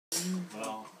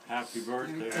Happy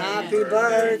birthday. Happy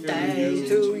birthday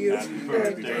to you. Happy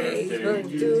birthday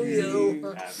to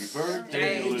you. Happy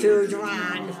birthday To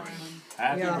John.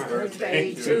 Happy Your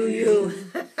birthday to you.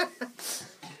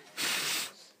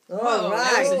 All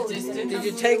right. Did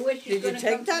you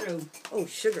take that? Oh,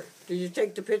 sugar. Did you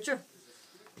take the picture?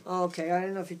 Okay, I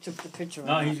don't know if you took the picture.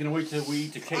 No, he's gonna wait till we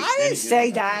eat the cake. I didn't say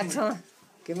that, huh?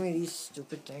 Give me these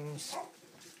stupid things.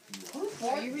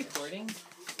 Are you recording?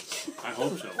 I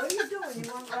hope so. What are you doing?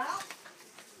 You want rap?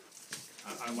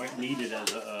 I might need it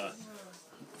as a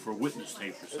for witness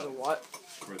tape or something. What?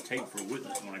 For a tape for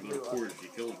witness when I go to court if she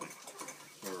kills me.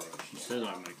 Or she says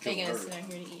I'm gonna Are kill you her. gonna sit down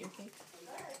here to eat your cake?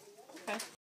 Okay.